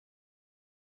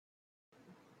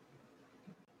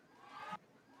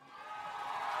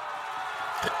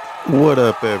What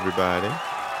up, everybody?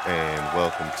 And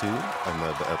welcome to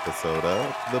another episode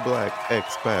of the Black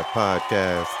Expat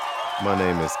Podcast. My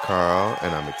name is Carl,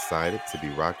 and I'm excited to be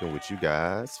rocking with you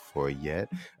guys for yet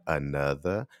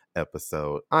another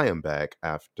episode. I am back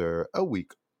after a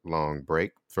week long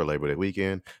break for Labor Day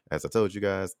weekend. As I told you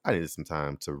guys, I needed some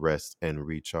time to rest and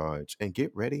recharge and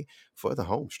get ready for the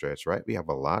home stretch, right? We have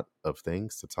a lot of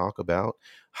things to talk about.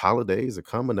 Holidays are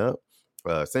coming up.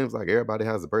 Seems like everybody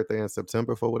has a birthday in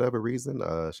September for whatever reason.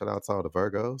 Shout out to all the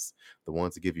Virgos, the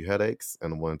ones that give you headaches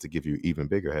and the ones that give you even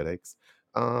bigger headaches.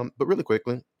 But really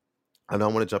quickly, I know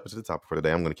I want to jump into the topic for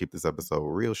today. I'm going to keep this episode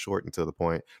real short and to the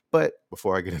point. But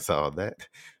before I get into all that,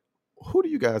 who do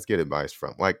you guys get advice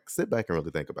from? Like, sit back and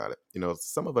really think about it.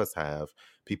 Some of us have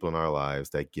people in our lives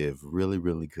that give really,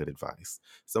 really good advice.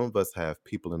 Some of us have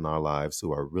people in our lives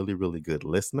who are really, really good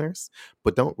listeners,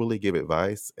 but don't really give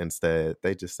advice. Instead,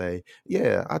 they just say,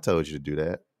 yeah, I told you to do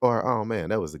that. Or, oh man,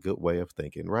 that was a good way of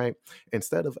thinking, right?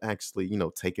 Instead of actually,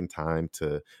 taking time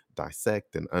to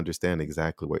dissect and understand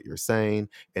exactly what you're saying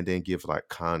and then give like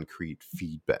concrete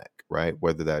feedback, right?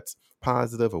 Whether that's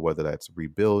positive or whether that's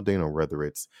rebuilding or whether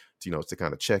it's to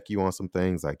kind of check you on some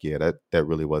things like, yeah, that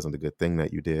really wasn't a good thing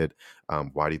that you did.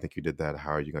 Why do you think you did that?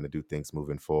 How are you going to do things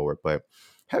moving forward? But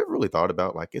have you really thought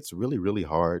about, like, it's really really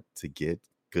hard to get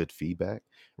good feedback,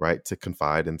 right? To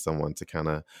confide in someone, to kind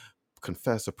of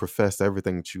confess or profess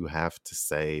everything that you have to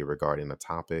say regarding a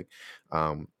topic.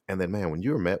 And then, man, when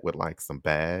you're met with like some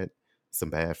bad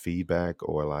feedback,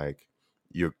 or like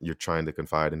you're trying to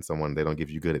confide in someone, they don't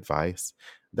give you good advice,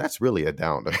 that's really a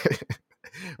downer.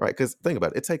 Right? Because think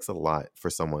about it, it takes a lot for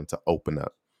someone to open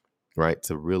up, right?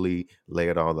 To really lay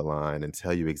it on the line and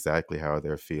tell you exactly how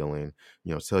they're feeling,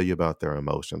 tell you about their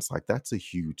emotions. Like, that's a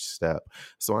huge step.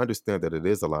 So I understand that it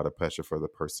is a lot of pressure for the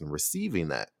person receiving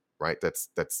that, right? That's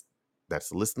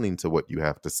listening to what you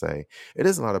have to say. It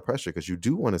is a lot of pressure because you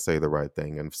do want to say the right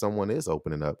thing. And if someone is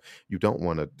opening up, you don't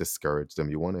want to discourage them.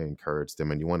 You want to encourage them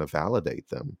and you want to validate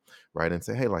them, right? And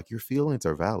say, hey, like, your feelings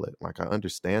are valid. Like, I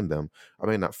understand them. I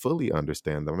may not fully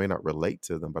understand them. I may not relate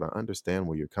to them, but I understand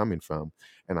where you're coming from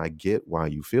and I get why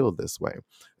you feel this way.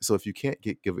 So if you can't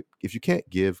if you can't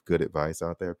give good advice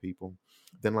out there, people,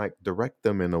 then like direct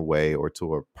them in a way or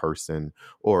to a person,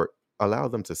 or allow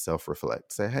them to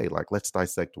self-reflect. Say, hey, like, let's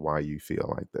dissect why you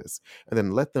feel like this. And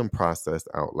then let them process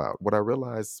out loud. What I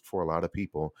realize for a lot of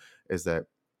people is that,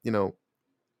 you know,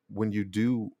 when you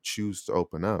do choose to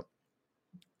open up,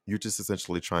 you're just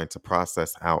essentially trying to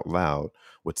process out loud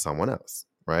with someone else,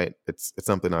 right? It's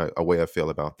something a way I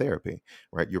feel about therapy,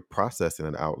 right? You're processing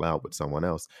it out loud with someone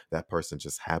else. That person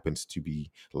just happens to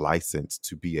be licensed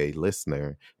to be a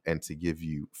listener and to give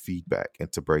you feedback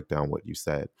and to break down what you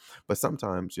said. But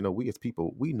sometimes, we as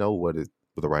people, we know what is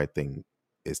the right thing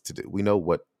is to do. We know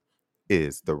what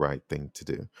is the right thing to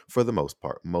do for the most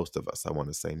part. Most of us, I want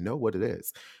to say, know what it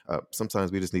is.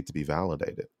 Sometimes we just need to be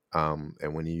validated.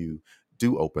 And when you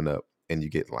do open up and you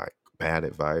get like bad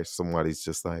advice, somebody's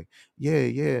just like, yeah,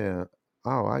 yeah,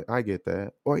 oh, I get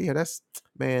that, or yeah, that's,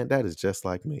 man, that is just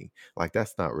like me. Like,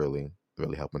 that's not really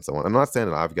helping someone. I'm not saying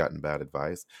that I've gotten bad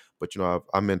advice, but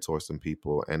I mentor some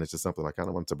people, and it's just something I kind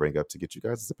of want to bring up to get you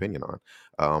guys' opinion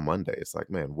on Monday. It's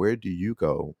like, man, where do you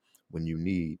go when you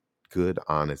need good,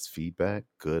 honest feedback,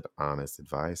 good, honest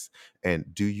advice? And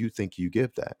do you think you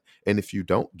give that? And if you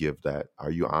don't give that,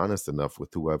 are you honest enough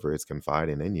with whoever is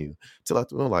confiding in you to let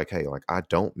them know, like, hey, like, I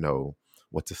don't know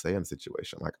what to say in a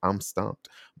situation. Like, I'm stumped,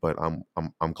 but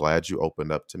I'm glad you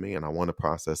opened up to me and I want to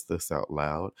process this out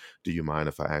loud. Do you mind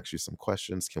if I ask you some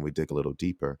questions? Can we dig a little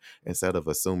deeper instead of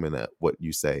assuming that what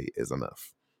you say is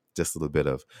enough? Just a little bit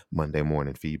of Monday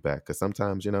morning feedback. Because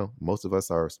sometimes, most of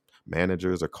us are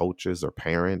managers or coaches or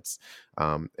parents,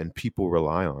 and people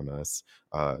rely on us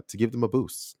to give them a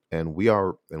boost, and we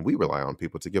rely on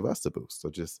people to give us a boost. So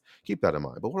just keep that in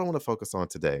mind. But what I want to focus on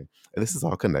today, and this is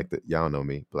all connected, y'all know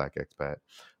me, Black Expat.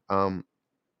 um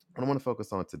what I want to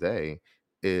focus on today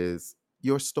is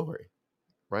your story,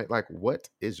 right? Like, what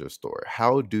is your story?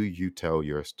 How do you tell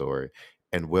your story?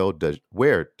 And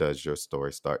where does your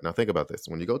story start? Now, think about this.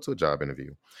 When you go to a job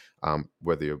interview,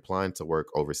 whether you're applying to work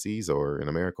overseas or in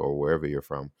America or wherever you're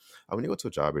from, when you go to a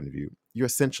job interview, you're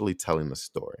essentially telling a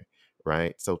story,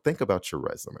 right? So think about your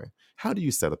resume. How do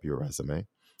you set up your resume?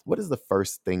 What is the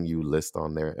first thing you list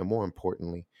on there? And more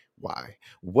importantly, why?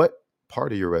 What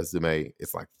part of your resume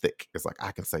is like thick? It's like,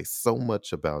 I can say so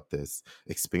much about this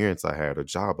experience I had or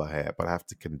job I had, but I have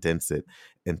to condense it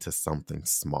into something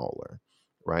smaller,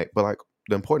 right? But like,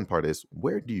 the important part is,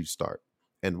 where do you start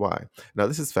and why? Now,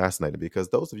 this is fascinating because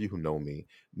those of you who know me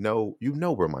know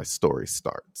where my story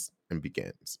starts and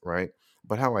begins, right?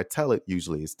 But how I tell it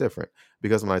usually is different,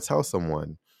 because when I tell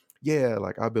someone, yeah,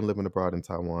 like I've been living abroad in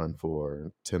Taiwan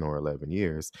for 10 or 11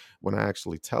 years. When I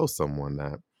actually tell someone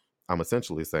that, I'm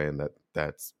essentially saying that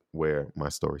that's where my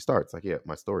story starts. Like, yeah,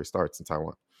 my story starts in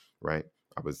Taiwan, right?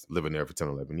 I was living there for 10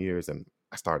 or 11 years and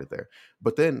I started there.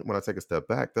 But then when I take a step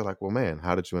back, they're like, well, man,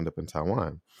 how did you end up in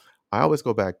Taiwan? I always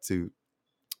go back to,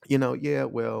 yeah,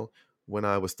 well, when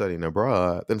I was studying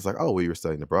abroad, then it's like, oh, well, you were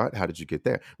studying abroad. How did you get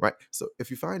there? Right. So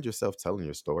if you find yourself telling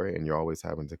your story and you're always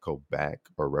having to go back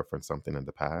or reference something in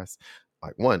the past,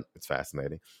 like one, it's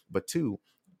fascinating. But two,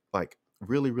 like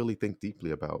really, really think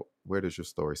deeply about where does your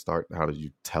story start? How did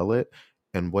you tell it?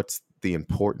 And what's the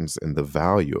importance and the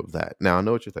value of that? Now, I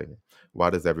know what you're thinking. Why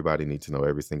does everybody need to know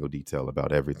every single detail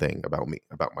about everything about me,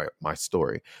 about my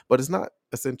story? But it's not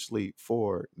essentially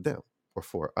for them or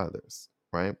for others,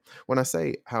 right? When I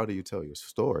say, how do you tell your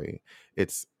story?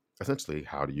 It's essentially,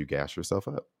 how do you gas yourself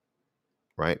up,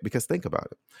 right? Because think about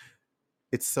it.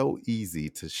 It's so easy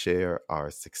to share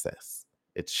our success.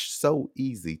 It's so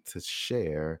easy to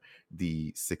share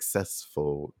the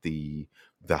successful, the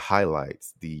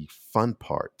highlights, the fun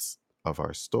parts of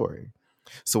our story.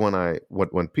 So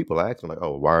when people ask me like,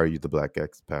 "Oh, why are you the Black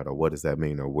expat?" or "What does that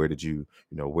mean?" or where did you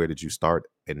start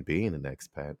in being an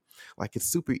expat? Like it's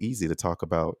super easy to talk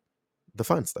about the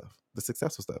fun stuff, the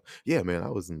successful stuff. Yeah, man, I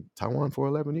was in Taiwan for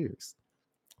 11 years.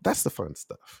 That's the fun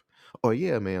stuff. Or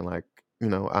yeah, man, like,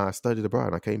 I studied abroad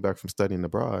and I came back from studying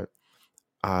abroad.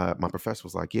 My professor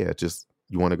was like, yeah, just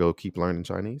you want to go keep learning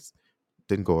Chinese?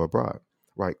 Then go abroad.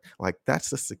 Right. Like that's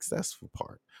the successful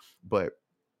part. But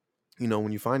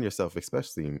when you find yourself,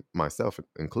 especially myself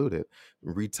included,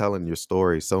 retelling your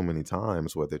story so many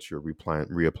times, whether it's you're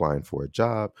reapplying for a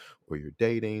job, or you're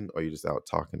dating, or you're just out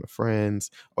talking to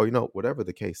friends, or whatever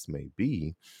the case may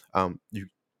be,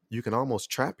 you can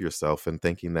almost trap yourself in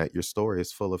thinking that your story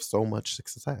is full of so much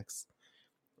success,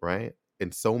 right?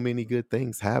 And so many good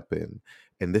things happen.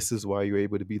 And this is why you're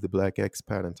able to be the Black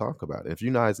expat and talk about it. If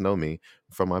you guys know me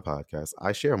from my podcast,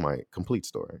 I share my complete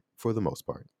story for the most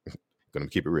part. Going to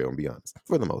keep it real and be honest,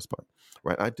 for the most part,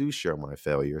 right? I do share my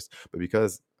failures, but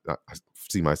because I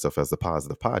see myself as a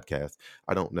positive podcast,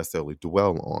 I don't necessarily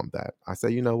dwell on that. I say,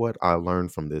 you know what? I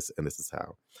learned from this, and this is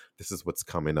how. This is what's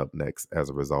coming up next as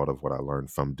a result of what I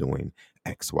learned from doing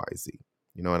X, Y, Z.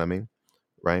 You know what I mean?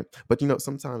 Right. But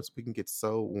sometimes we can get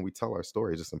so when we tell our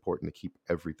story, it's just important to keep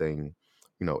everything,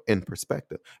 in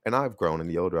perspective. And I've grown, and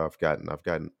the older I've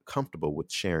gotten comfortable with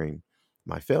sharing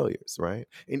my failures, right?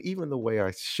 And even the way I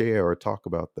share or talk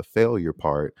about the failure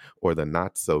part or the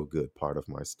not so good part of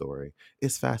my story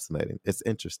is fascinating. It's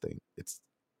interesting.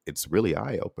 It's really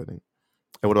eye-opening.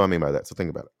 And what do I mean by that? So think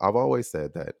about it. I've always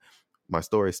said that my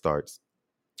story starts,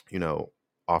 you know,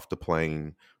 off the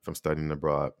plane from studying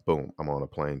abroad, boom, I'm on a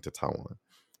plane to Taiwan.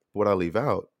 What I leave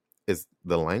out is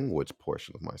the language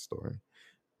portion of my story.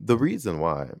 The reason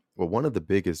why, well, one of the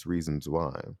biggest reasons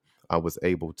why I was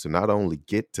able to not only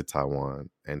get to Taiwan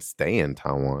and stay in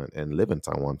Taiwan and live in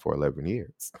Taiwan for 11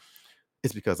 years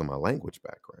is because of my language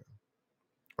background,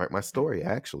 right? My story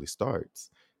actually starts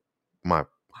my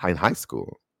in high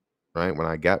school, right? When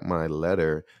I got my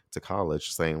letter to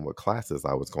college saying what classes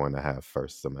I was going to have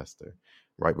first semester,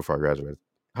 right before I graduated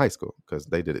high school, because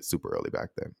they did it super early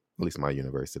back then. At least my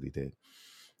university did.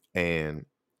 And,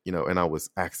 and I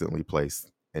was accidentally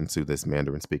placed into this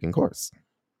Mandarin speaking course.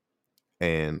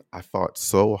 And I fought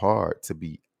so hard to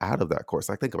be out of that course.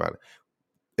 Like, think about it.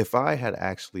 If I had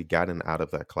actually gotten out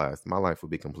of that class, my life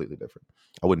would be completely different.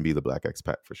 I wouldn't be the Black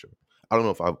expat for sure. I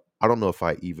don't know if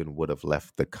I even would have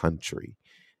left the country.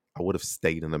 I would have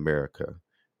stayed in America,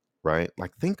 right?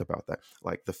 Like, think about that.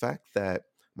 Like, the fact that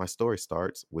my story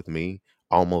starts with me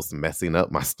almost messing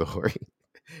up my story.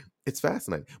 It's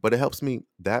fascinating, but it helps me.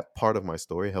 That part of my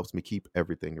story helps me keep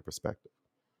everything in perspective.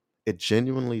 It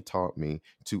genuinely taught me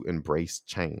to embrace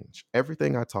change.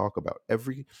 Everything I talk about,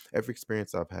 every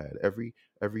experience I've had, every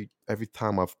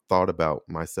time I've thought about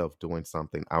myself doing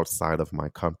something outside of my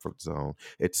comfort zone,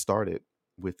 it started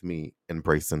with me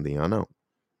embracing the unknown,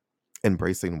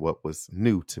 embracing what was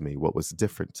new to me, what was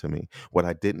different to me, what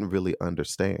I didn't really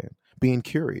understand, being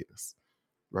curious,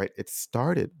 right? It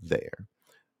started there.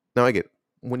 Now I get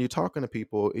when you're talking to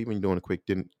people, even doing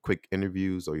quick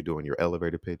interviews or you're doing your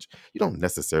elevator pitch, you don't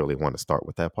necessarily want to start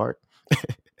with that part,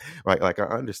 right? Like I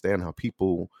understand how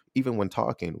people, even when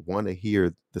talking, want to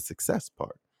hear the success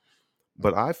part.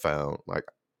 But I found like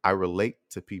I relate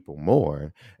to people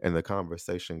more, and the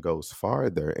conversation goes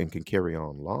farther and can carry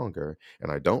on longer,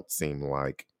 and I don't seem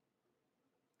like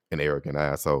an arrogant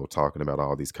asshole talking about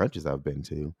all these countries I've been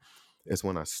to. Is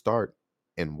when I start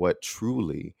in what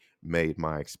truly made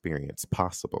my experience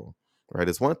possible. right?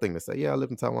 It's one thing to say, yeah, I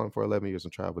lived in Taiwan for 11 years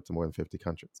and traveled to more than 50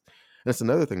 countries. And it's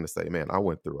another thing to say, man, I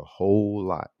went through a whole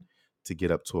lot to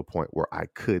get up to a point where I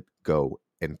could go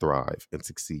and thrive and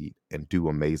succeed and do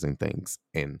amazing things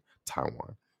in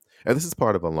Taiwan. And this is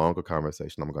part of a longer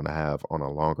conversation I'm going to have on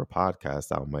a longer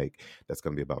podcast I'll make that's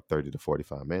going to be about 30 to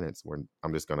 45 minutes where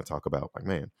I'm just going to talk about, like,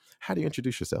 man, how do you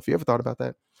introduce yourself? You ever thought about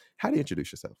that? How do you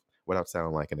introduce yourself without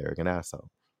sounding like an arrogant asshole?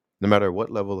 No matter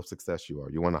what level of success you are,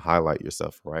 you want to highlight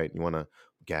yourself, right? You want to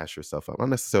gas yourself up, not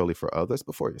necessarily for others,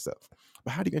 but for yourself.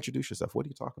 But how do you introduce yourself? What do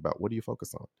you talk about? What do you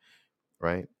focus on?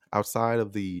 Right? Outside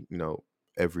of the,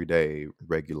 everyday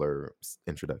regular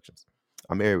introductions.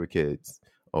 I'm married with kids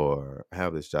or I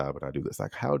have this job and I do this.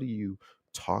 Like, how do you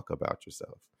talk about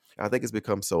yourself? I think it's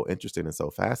become so interesting and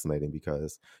so fascinating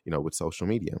because, with social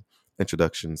media,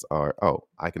 introductions are, oh,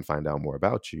 I can find out more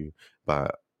about you by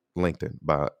LinkedIn,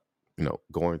 by,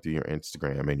 going through your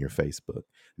Instagram and your Facebook.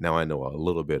 Now I know a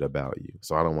little bit about you.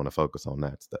 So I don't want to focus on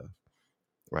that stuff.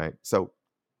 Right. So,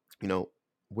 you know,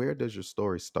 where does your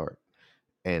story start?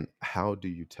 And how do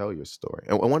you tell your story?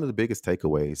 And one of the biggest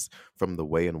takeaways from the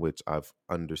way in which I've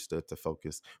understood to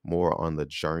focus more on the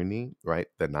journey, right,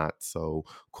 the not so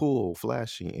cool,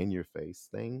 flashy, in your face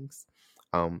things,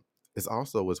 is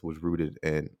also was rooted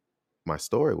in my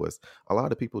story was a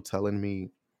lot of people telling me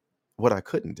what I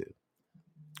couldn't do,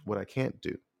 what I can't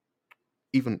do,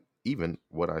 even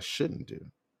what I shouldn't do,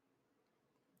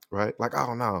 right? Like,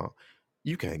 oh no,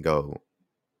 you can't go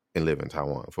and live in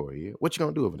Taiwan for a year. What you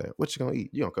gonna do over there? What you gonna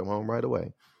eat? You gonna come home right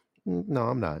away? No,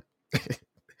 I'm not.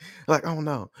 Like, oh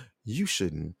no, you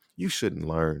shouldn't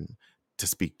learn to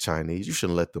speak Chinese. You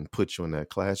shouldn't let them put you in that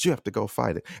class. You have to go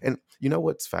fight it. And you know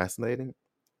what's fascinating?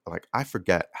 Like, I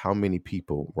forgot how many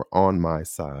people were on my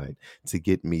side to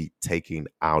get me taken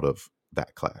out of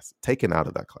that class.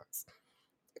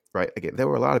 Right. Again, there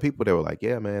were a lot of people that were like,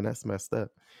 yeah, man, that's messed up.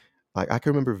 Like, I can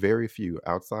remember very few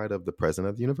outside of the president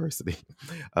of the university,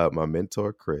 my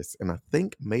mentor Chris, and I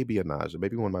think maybe Anaja,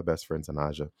 maybe one of my best friends,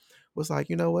 Anaja, was like,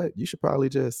 you know what, you should probably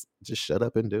just shut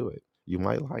up and do it. You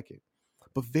might like it.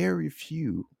 But very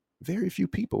few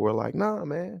people were like, nah,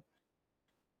 man,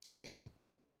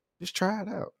 just try it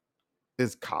out.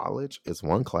 It's college, it's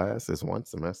one class, it's one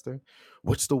semester.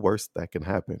 What's the worst that can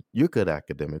happen? You're good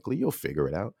academically, you'll figure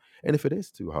it out. And if it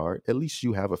is too hard, at least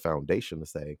you have a foundation to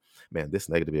say, man, this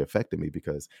negatively affected me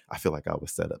because I feel like I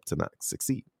was set up to not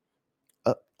succeed.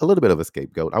 A little bit of a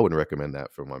scapegoat. I wouldn't recommend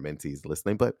that for my mentees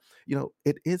listening, but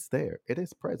it is there. It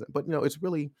is present. But it's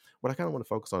really what I kind of want to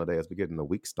focus on today as we get in the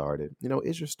week started,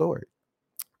 is your story.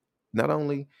 Not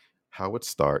only how it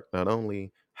start, not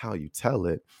only how you tell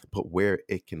it, but where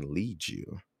it can lead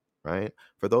you, right?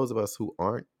 For those of us who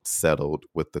aren't settled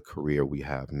with the career we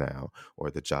have now, or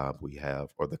the job we have,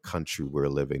 or the country we're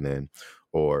living in,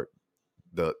 or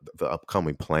the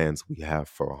upcoming plans we have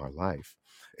for our life,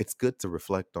 it's good to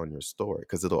reflect on your story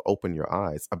because it'll open your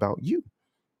eyes about you,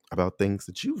 about things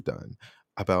that you've done,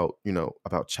 about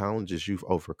challenges you've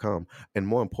overcome, and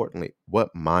more importantly,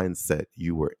 what mindset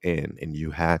you were in and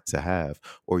you had to have,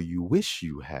 or you wish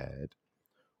you had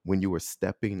when you were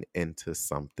stepping into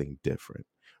something different,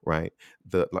 right?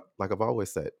 Like I've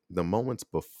always said, the moments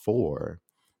before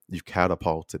you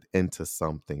catapulted into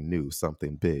something new,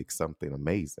 something big, something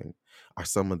amazing are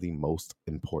some of the most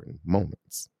important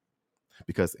moments,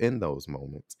 because in those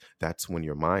moments, that's when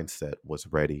your mindset was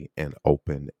ready and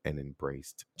open and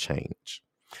embraced change.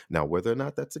 Now, whether or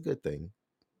not that's a good thing,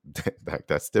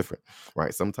 that's different,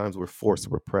 right? Sometimes we're forced,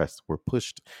 we're pressed, we're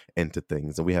pushed into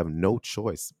things, and we have no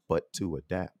choice but to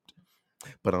adapt.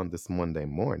 But on this Monday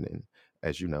morning,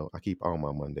 as you know, I keep all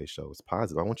my Monday shows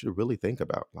positive. I want you to really think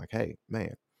about, like, hey,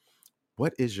 man,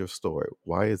 what is your story?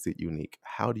 Why is it unique?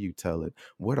 How do you tell it?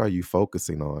 What are you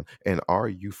focusing on? And are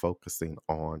you focusing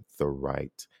on the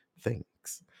right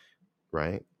things?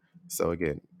 Right? So,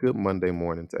 again, good Monday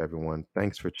morning to everyone.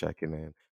 Thanks for checking in.